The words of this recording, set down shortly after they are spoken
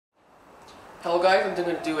Hello guys, I'm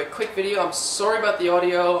going to do a quick video. I'm sorry about the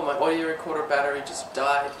audio. My audio recorder battery just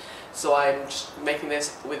died, so I'm just making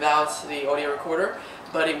this without the audio recorder,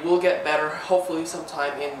 but it will get better hopefully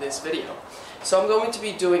sometime in this video. So I'm going to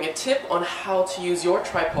be doing a tip on how to use your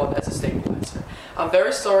tripod as a stabilizer. I'm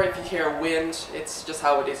very sorry if you hear wind, it's just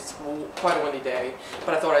how it is. It's quite a windy day,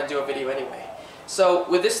 but I thought I'd do a video anyway. So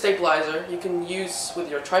with this stabilizer, you can use, with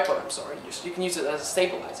your tripod, you can use it as a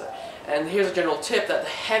stabilizer. And here's a general tip that the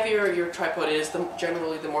heavier your tripod is,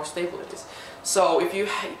 generally the more stable it is. So if you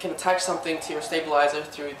can attach something to your stabilizer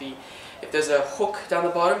through if there's a hook down the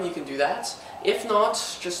bottom, you can do that. If not,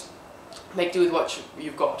 just make do with what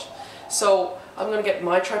you've got. So I'm going to get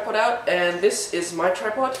my tripod out, and this is my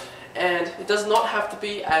tripod, and it does not have to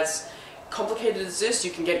be as complicated as this.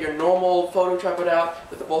 You can get your normal photo tripod out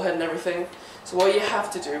with the ball head and everything. So what you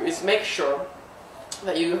have to do is make sure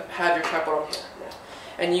that you have your tripod on here,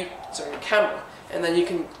 and your camera, and then you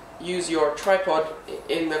can use your tripod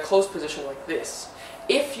in the closed position like this.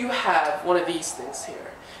 If you have one of these things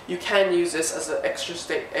here, you can use this as an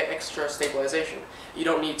extra stabilization. You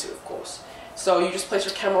don't need to, of course. So you just place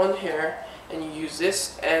your camera on here, and you use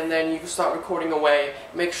this, and then you can start recording away.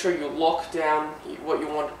 Make sure you lock down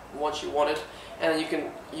what you wanted, and then you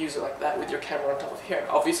can use it like that with your camera on top of here.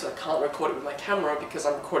 Obviously I can't record it with my camera because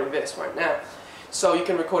I'm recording this right now. So you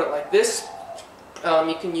can record it like this.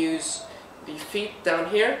 You can use the feet down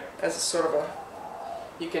here as a sort of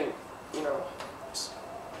you can,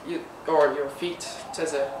 or your feet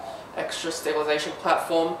as an extra stabilization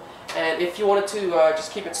platform. And if you wanted to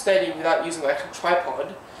just keep it steady without using an actual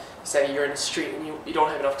tripod, say you're in the street and you don't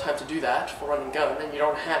have enough time to do that for running gun and you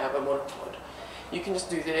don't have a monopod, you can just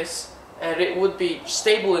do this, and it would be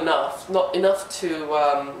stable enough, not enough to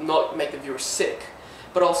not make the viewer sick,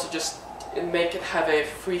 but also just make it have a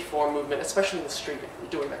free-form movement, especially in the street if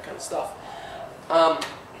you're doing that kind of stuff.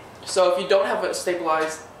 So if you don't have a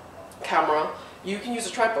stabilized camera, you can use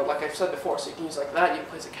a tripod like I've said before. So you can use like that, you can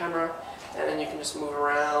place a camera, and then you can just move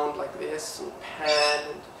around like this and pan,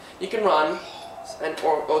 and you can run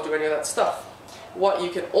or do any of that stuff. What you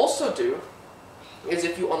can also do is,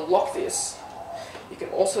 if you unlock this, you can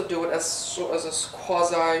also do it as a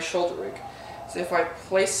quasi shoulder rig. So if I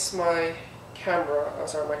place my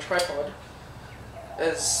my tripod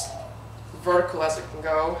as vertical as it can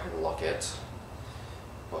go and lock it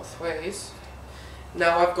both ways,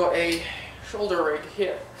 now I've got a shoulder rig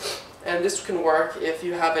here. And this can work if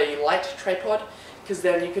you have a light tripod, because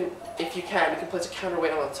then you can, if you can place a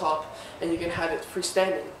counterweight on the top and you can have it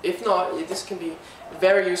freestanding. If not, this can be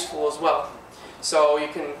very useful as well. So you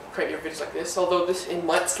can create your videos like this, although it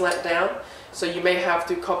might slant down, so you may have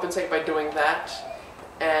to compensate by doing that.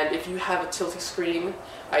 And if you have a tilting screen,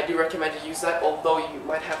 I do recommend you use that, although you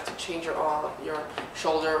might have to change your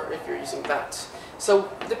shoulder if you're using that. So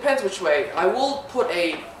it depends which way. I will put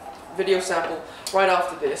a video sample right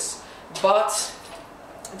after this, but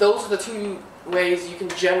those are the two ways you can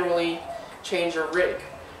generally change your rig,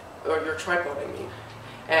 or your tripod I mean.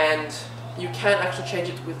 And you can actually change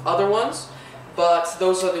it with other ones, but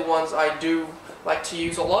those are the ones I do like to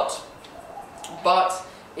use a lot. But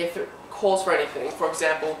if it calls for anything, for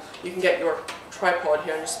example, you can get your tripod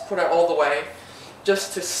here and just put it all the way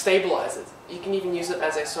just to stabilize it. You can even use it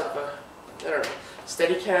as a sort of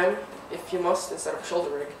steadicam if you must, instead of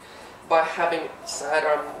shoulder rig, by having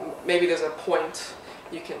sidearm. Maybe there's a point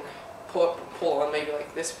you can pull on, maybe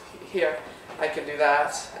like this here. I can do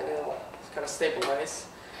that, and it'll kind of stabilize.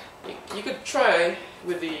 You could try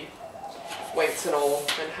with the weights and all,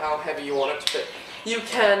 and how heavy you want it, but you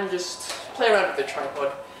can just play around with the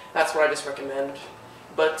tripod. That's what I just recommend.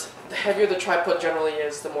 But the heavier the tripod generally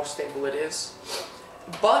is, the more stable it is.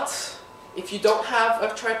 But if you don't have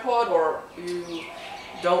a tripod, or you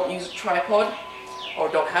don't use a tripod, or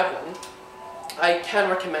don't have one, I can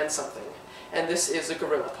recommend something, and this is a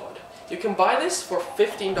Gorillapod. You can buy this for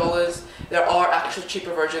 $15. There are actually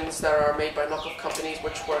cheaper versions that are made by knockoff companies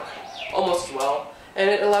which work almost as well, and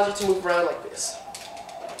it allows you to move around like this.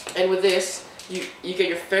 And with this, you get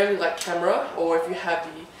your fairly light camera, or if you have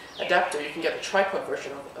the adapter, you can get the tripod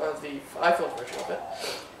version of the iPhone version of it,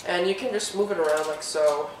 and you can just move it around like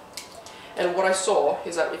so. And what I saw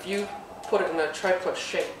is that if you put it in a tripod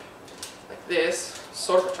shape like this,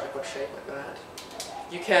 sort of a tripod shape like that,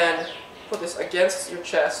 you can put this against your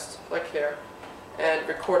chest like here and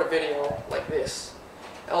record a video like this.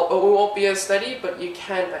 It won't be as steady, but you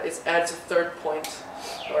can, it adds a third point,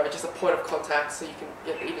 or just a point of contact, so you can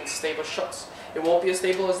get even stable shots. It won't be as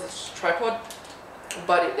stable as this tripod,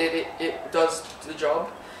 but it does the job.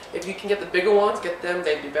 If you can get the bigger ones, get them,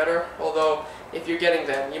 they'd be better. Although, if you're getting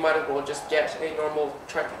them, you might as well just get a normal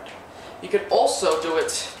tripod. You could also do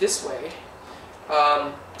it this way,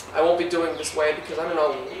 I won't be doing this way because I don't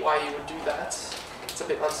know why you would do that. It's a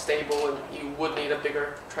bit unstable and you would need a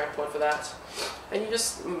bigger tripod for that. And you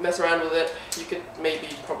just mess around with it. You could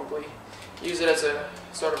probably use it as a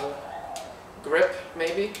sort of a grip,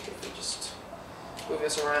 maybe, if you just move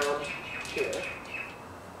this around here.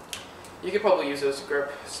 You could probably use it as a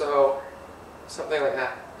grip, so something like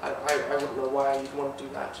that. I wouldn't know why you'd want to do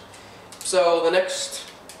that. So the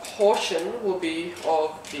next portion will be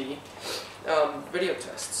of the video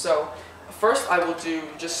test. So first I will do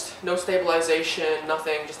just no stabilization,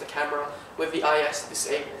 nothing, just the camera with the IS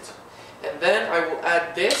disabled. And then I will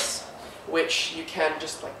add this, which you can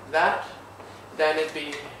just like that. Then it'd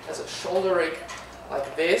be as a shoulder rig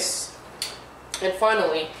like this. And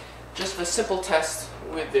finally, just a simple test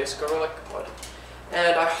with this Gorillapod.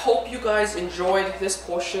 And I hope you guys enjoyed this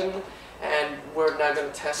portion, and we're now going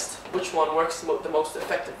to test which one works the most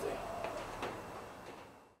effectively.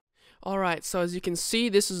 Alright, so as you can see,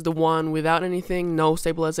 this is the one without anything, no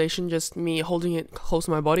stabilization, just me holding it close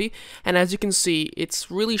to my body. And as you can see, it's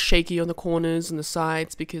really shaky on the corners and the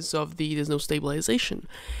sides because of there's no stabilization.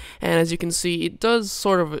 And as you can see, it does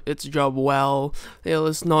sort of its job well.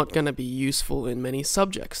 It's not going to be useful in many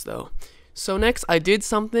subjects though. So next, I did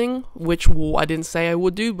something which I didn't say I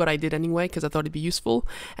would do, but I did anyway because I thought it'd be useful,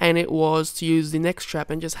 and it was to use the neck strap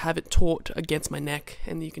and just have it taut against my neck,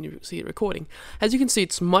 and you can see it recording. As you can see,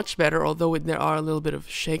 it's much better, although there are a little bit of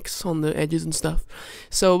shakes on the edges and stuff.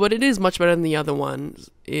 So, but it is much better than the other ones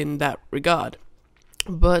in that regard.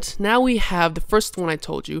 But now we have the first one I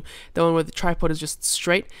told you, the one where the tripod is just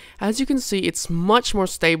straight. As you can see, it's much more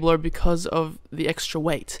stabler because of the extra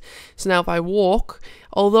weight. So now if I walk,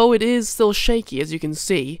 although it is still shaky, as you can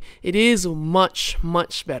see, it is much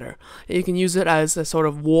better. You can use it as a sort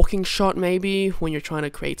of walking shot maybe when you're trying to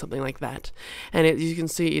create something like that. And as you can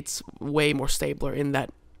see, it's way more stabler in that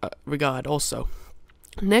regard also.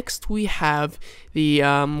 Next, we have the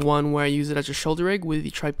one where I use it as a shoulder rig with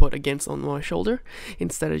the tripod against on my shoulder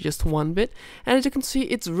instead of just one bit. And as you can see,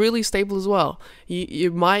 it's really stable as well.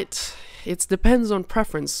 It depends on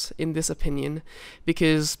preference in this opinion,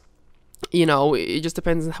 because you know, it just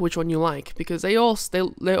depends on which one you like, because they all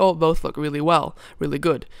both look really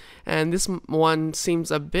good. And this one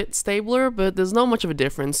seems a bit stabler, but there's not much of a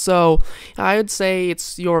difference. So I would say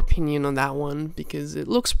it's your opinion on that one, because it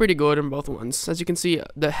looks pretty good on both ones. As you can see,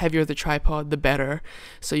 the heavier the tripod, the better.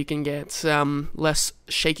 So you can get less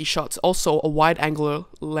shaky shots. Also, a wide angular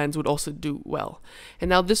lens would also do well. And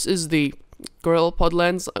now this is the Gorillapod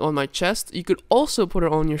lens on my chest. You could also put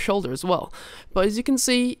it on your shoulder as well, but as you can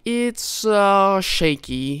see, it's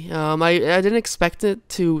shaky. I didn't expect it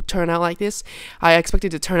to turn out like this. I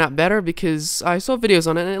expected it to turn out better because I saw videos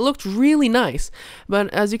on it and it looked really nice,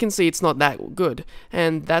 but as you can see, it's not that good.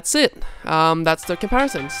 And that's it. That's the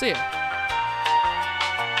comparison. See ya.